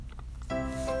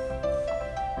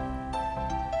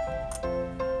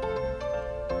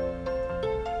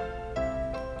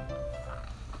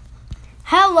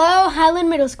Hello, Highland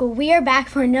Middle School. We are back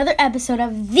for another episode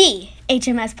of the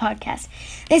HMS podcast.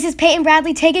 This is Peyton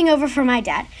Bradley taking over for my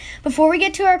dad. Before we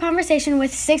get to our conversation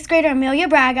with 6th grader Amelya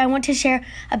Bragg, I want to share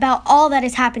about all that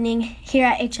is happening here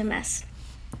at HMS.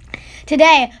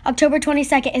 Today, October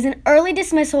 22nd, is an early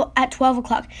dismissal at 12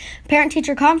 o'clock.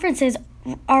 Parent-teacher conferences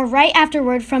are right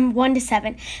afterward from 1 to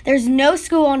 7. There's no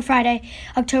school on Friday,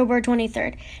 October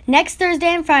 23rd. Next Thursday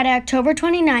and Friday, October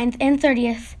 29th and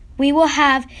 30th, we will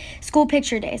have school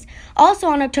picture days. Also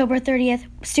on October 30th,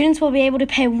 students will be able to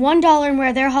pay $1 and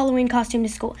wear their Halloween costume to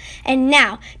school. And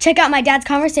now, check out my dad's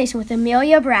conversation with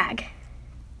Amelya Bragg.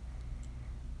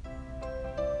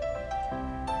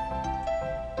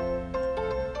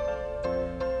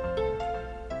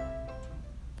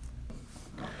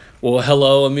 Well,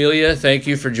 hello, Amelya. Thank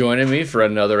you for joining me for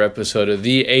another episode of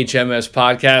the HMS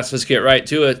podcast. Let's get right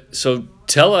to it. So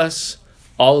tell us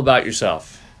all about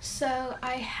yourself. So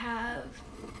I have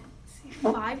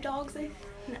 5 dogs,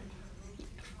 no,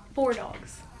 4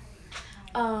 dogs,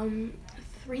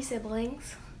 3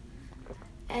 siblings,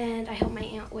 and I help my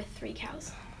aunt with 3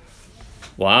 cows.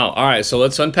 Wow. All right. So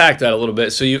let's unpack that a little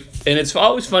bit. And it's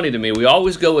always funny to me. We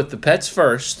always go with the pets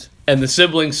first and the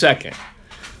siblings second.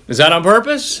 Is that on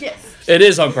purpose? Yes. It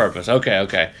is on purpose.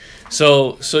 Okay.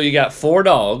 So you got 4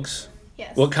 dogs.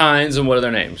 Yes. What kinds and what are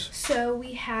their names? So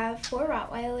we have 4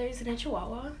 Rottweilers and a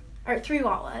Chihuahua, or 3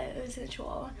 Rottweilers and a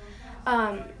Chihuahua.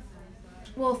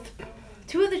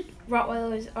 2 of the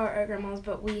Rottweilers are our grandma's,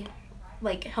 but we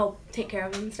help take care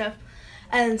of them and stuff.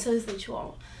 And so is the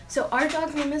Chihuahua. So our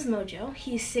dog's name is Mojo.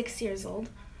 He's 6 years old.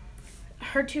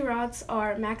 Her 2 Rotts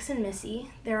are Max and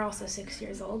Missy. They're also 6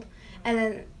 years old. And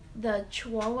then the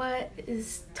Chihuahua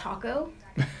is Taco.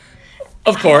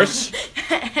 Of course.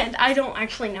 And I don't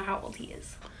actually know how old he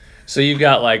is. So you've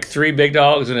got 3 big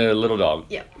dogs and a little dog.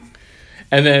 Yep.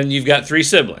 And then you've got 3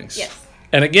 siblings. Yes.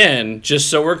 And again, just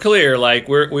so we're clear,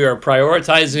 we are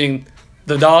prioritizing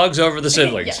the dogs over the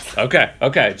siblings. Yes.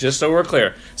 Okay. Just so we're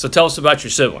clear. So tell us about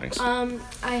your siblings.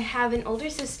 I have an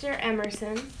older sister,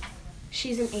 Emerson.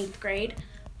 She's in 8th grade.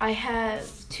 I have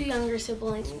 2 younger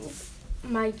siblings.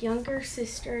 My younger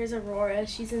sister is Aurora.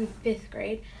 She's in 5th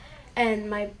grade. And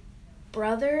my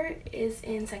brother is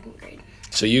in 2nd grade.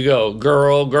 So you go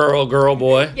girl,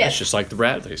 boy. Yes. That's just like the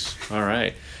Bradleys. All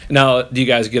right. Now, do you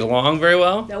guys get along very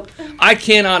well? Nope. I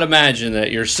cannot imagine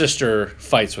that your sister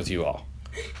fights with you all.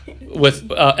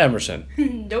 With Emerson.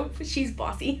 Nope, she's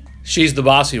bossy. She's the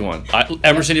bossy one.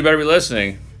 Emerson, you better be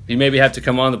listening. You maybe have to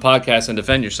come on the podcast and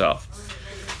defend yourself.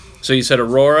 So you said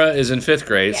Aurora is in 5th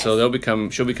grade, Yes. so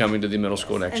she'll be coming to the middle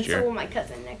school next year. And so will my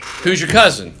cousin next year. Who's your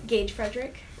cousin? Gage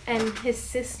Frederick. And his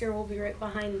sister will be right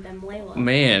behind them, Layla.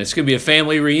 Man, it's going to be a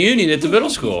family reunion at the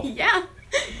middle school. Yeah.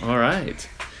 All right.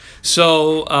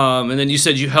 So, and then you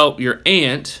said you help your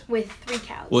aunt With 3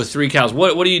 cows. with 3 cows.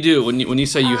 What do you do when you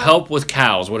say you help with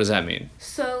cows? What does that mean?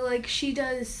 So,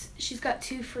 she's got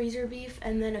 2 freezer beef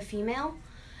and then a female.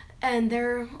 And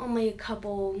they're only a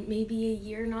couple, maybe a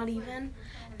year, not even.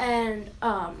 And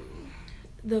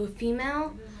the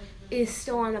female is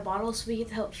still on a bottle, so we get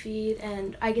to help feed,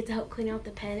 and I get to help clean out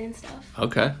the pen and stuff.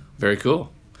 Okay, very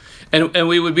cool. And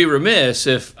we would be remiss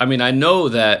if, I know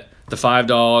that the 5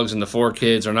 dogs and the 4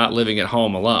 kids are not living at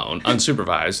home alone,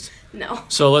 unsupervised. No.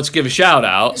 So let's give a shout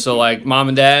out. So mom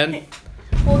and dad?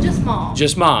 Well, just mom.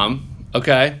 Just mom,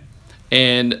 okay.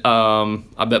 And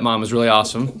I bet mom is really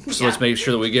awesome. So let's make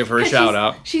sure that we give her a shout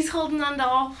out. She's holding on to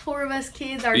all 4 of us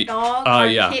kids, our dog, our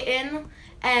kitten,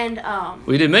 and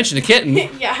We didn't mention the kitten.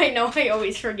 yeah, I know. I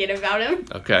always forget about him.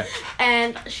 Okay.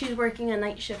 And she's working a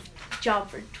night shift job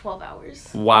for 12 hours.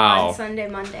 Wow. On Sunday,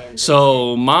 Monday, and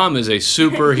So mom is a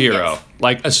superhero. Yes.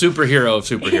 Like a superhero of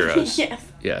superheroes. Yes.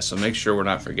 Yeah, so make sure we're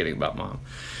not forgetting about mom.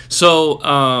 So,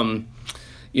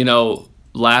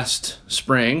 last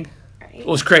spring Right.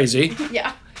 was crazy.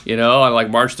 Yeah.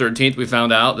 On March 13th, we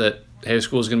found out that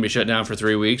school was going to be shut down for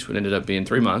 3 weeks. It ended up being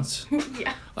 3 months.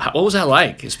 Yeah. What was that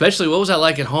like? Especially, what was that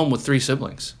like at home with 3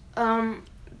 siblings?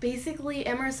 Basically,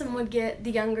 Emerson would get the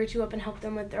younger 2 up and help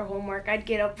them with their homework. I'd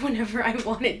get up whenever I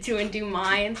wanted to and do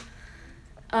mine.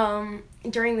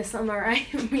 During the summer,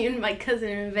 me and my cousin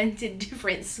invented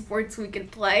different sports we could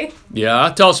play.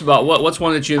 Yeah, tell us about what's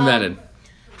one that you invented?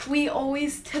 We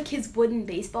always took his wooden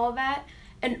baseball bat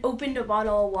and opened a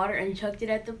bottle of water and chucked it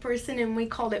at the person, and we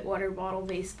called it water bottle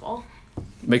baseball.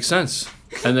 Makes sense.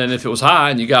 And then if it was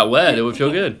hot and you got wet, it would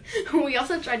feel good. We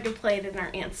also tried to play it in our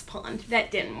aunt's pond.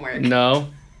 That didn't work. No.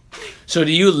 So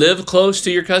do you live close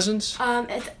to your cousins?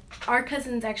 Our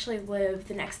cousins actually live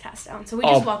the next house down, so we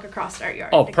just walk across our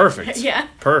yard. Oh, perfect. Yeah.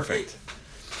 Perfect.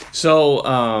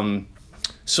 So,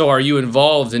 so are you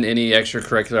involved in any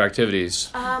extracurricular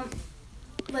activities?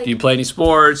 Like, Do you play any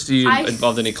sports? Do you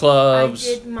involved in any clubs?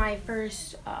 I did my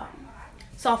first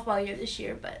softball year this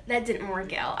year, but that didn't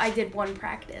work out. I did one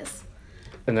practice.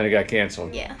 And then it got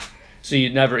canceled. Yeah. So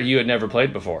you had never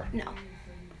played before? No.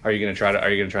 Are you gonna try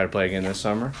to play again this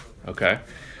summer? Okay.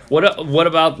 What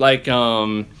about like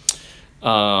I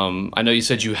know you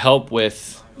said you help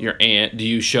with your aunt. Do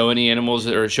you show any animals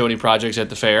or show any projects at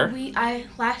the fair?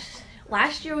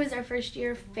 Last year was our first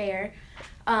year fair.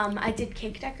 I did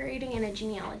cake decorating and a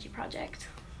genealogy project.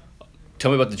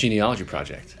 Tell me about the genealogy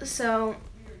project. So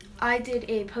I did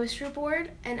a poster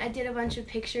board and I did a bunch of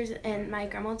pictures, and my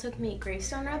grandma took me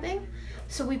gravestone rubbing.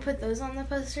 So we put those on the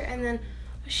poster, and then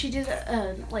she did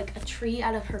a tree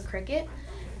out of her cricket,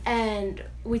 and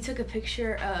we took a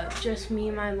picture of just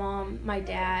me, my mom, my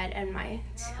dad, and my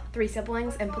 3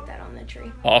 siblings and put that on the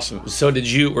tree. Awesome. So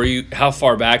how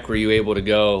far back were you able to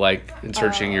go, like, in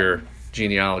searching your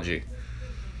genealogy?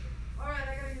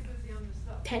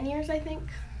 10 years, I think.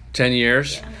 10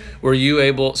 years? Yeah. Were you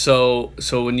able,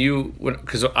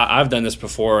 because I've done this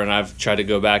before, and I've tried to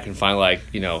go back and find, like,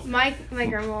 My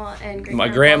grandma and great my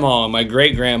grandma, my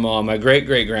great-grandma, my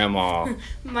great-great-grandma.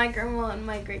 My grandma and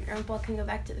my great-grandpa can go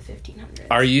back to the 1500s.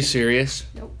 Are you serious?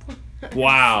 Nope.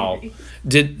 Wow.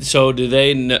 Sorry. Do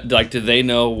they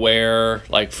know where,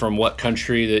 like, from what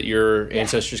country that your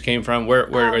ancestors came from?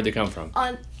 Where'd they come from?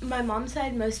 On my mom's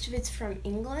side, most of it's from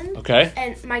England. Okay.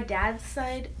 And my dad's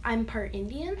side, I'm part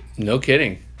Indian. No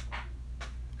kidding.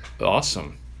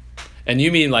 Awesome. And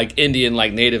you mean like Indian,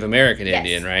 like Native American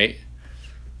Indian, Yes. right?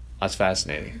 That's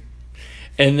fascinating.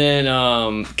 And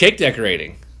then cake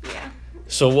decorating. Yeah.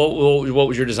 So what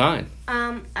was your design?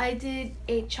 I did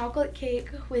a chocolate cake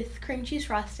with cream cheese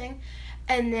frosting,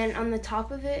 and then on the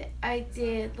top of it, I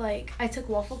took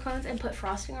waffle cones and put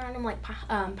frosting around them like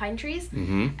pine trees,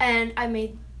 and I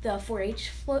made the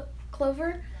 4-H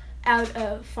clover out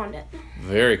of fondant.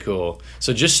 Very cool.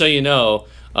 So just so you know,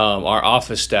 our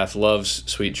office staff loves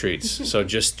sweet treats. So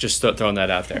just throwing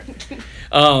that out there.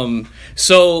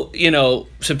 So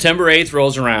September 8th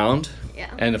rolls around. Yeah.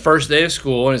 And the first day of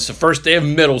school, and it's the first day of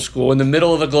middle school in the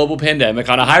middle of a global pandemic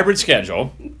on a hybrid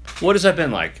schedule. What has that been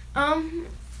like?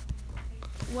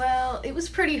 Well, it was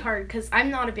pretty hard because I'm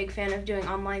not a big fan of doing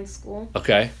online school.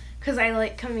 Okay. Because I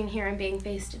like coming here and being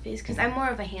face-to-face because I'm more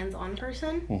of a hands-on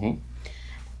person. Mm-hmm.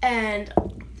 And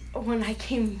when I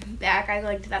came back, I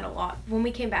liked that a lot. When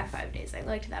we came back 5 days, I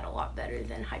liked that a lot better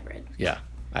than hybrid. Yeah,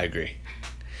 I agree.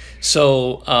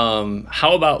 So,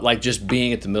 how about like just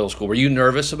being at the middle school? Were you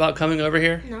nervous about coming over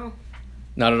here? No.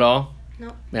 Not at all?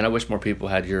 No. Man, I wish more people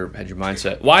had your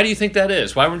mindset. Why do you think that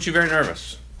is? Why weren't you very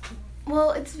nervous?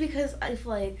 Well, it's because I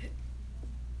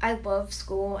love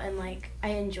school and I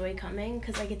enjoy coming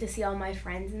because I get to see all my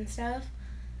friends and stuff.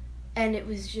 And it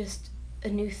was just a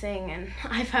new thing, and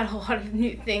I've had a lot of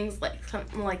new things like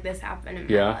something like this happen in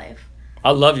my life.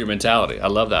 I love your mentality. I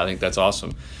love that. I think that's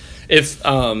awesome. If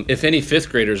any 5th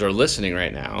graders are listening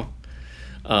right now,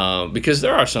 because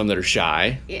there are some that are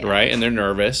shy, right, and they're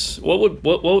nervous,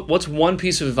 what's one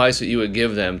piece of advice that you would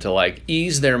give them to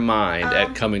ease their mind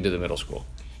at coming to the middle school?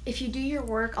 If you do your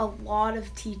work, a lot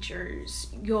of teachers,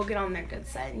 you'll get on their good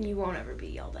side and you won't ever be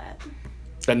yelled at.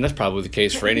 And that's probably the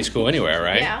case for any school anywhere,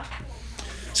 right? Yeah.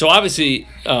 So obviously,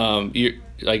 you're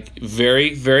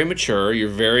very, very mature. You're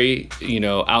very,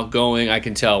 outgoing. I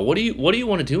can tell. What do you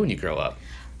want to do when you grow up?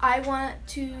 I want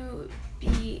to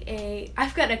be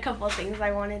I've got a couple of things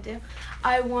I want to do.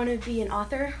 I want to be an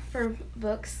author for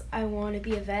books. I want to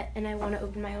be a vet, and I want to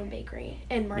open my own bakery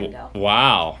in Marengo.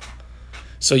 Wow.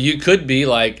 So you could be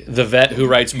like the vet who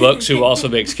writes books who also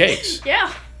bakes cakes.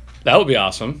 Yeah. That would be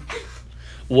awesome.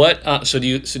 So do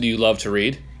you love to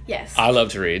read? Yes. I love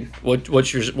to read.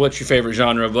 What's your favorite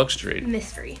genre of books to read?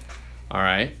 Mystery. All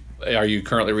right. Are you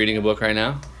currently reading a book right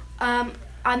now?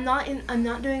 I'm not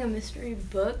doing a mystery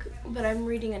book, but I'm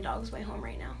reading A Dog's Way Home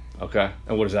right now. Okay.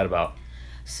 And what is that about?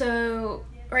 So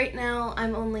right now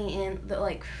I'm only in the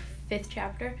 5th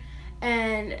chapter,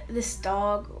 and this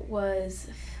dog was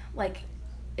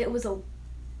it was a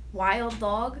wild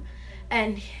dog,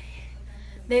 and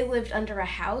they lived under a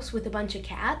house with a bunch of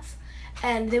cats,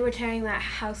 and they were tearing that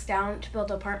house down to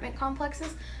build apartment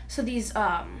complexes. So these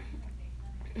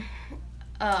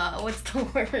what's the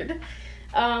word?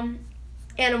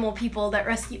 Animal people that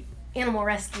animal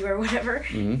rescue or whatever,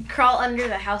 crawl under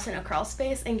the house in a crawl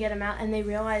space and get them out, and they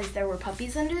realized there were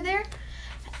puppies under there.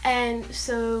 And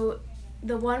so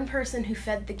the one person who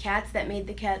fed the cats, that made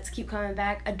the cats keep coming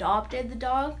back, adopted the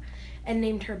dog and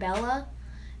named her Bella.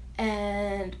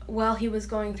 And while he was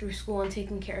going through school and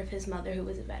taking care of his mother, who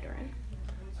was a veteran.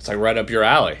 It's right up your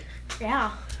alley.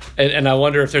 Yeah. And I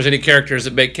wonder if there's any characters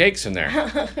that bake cakes in there.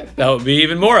 That would be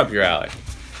even more up your alley.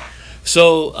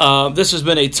 So this has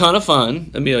been a ton of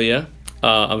fun, Amelia.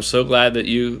 I'm so glad that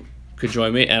you could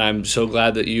join me, and I'm so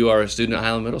glad that you are a student at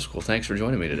Highland Middle School. Thanks for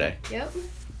joining me today. Yep.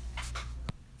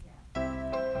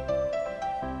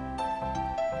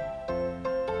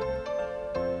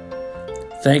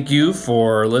 Thank you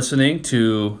for listening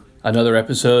to another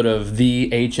episode of the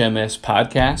HMS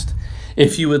Podcast.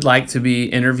 If you would like to be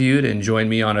interviewed and join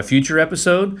me on a future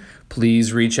episode,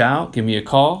 please reach out, give me a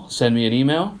call, send me an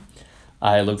email.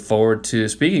 I look forward to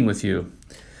speaking with you.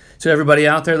 To everybody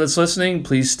out there that's listening,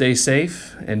 please stay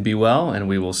safe and be well, and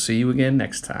we will see you again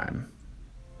next time.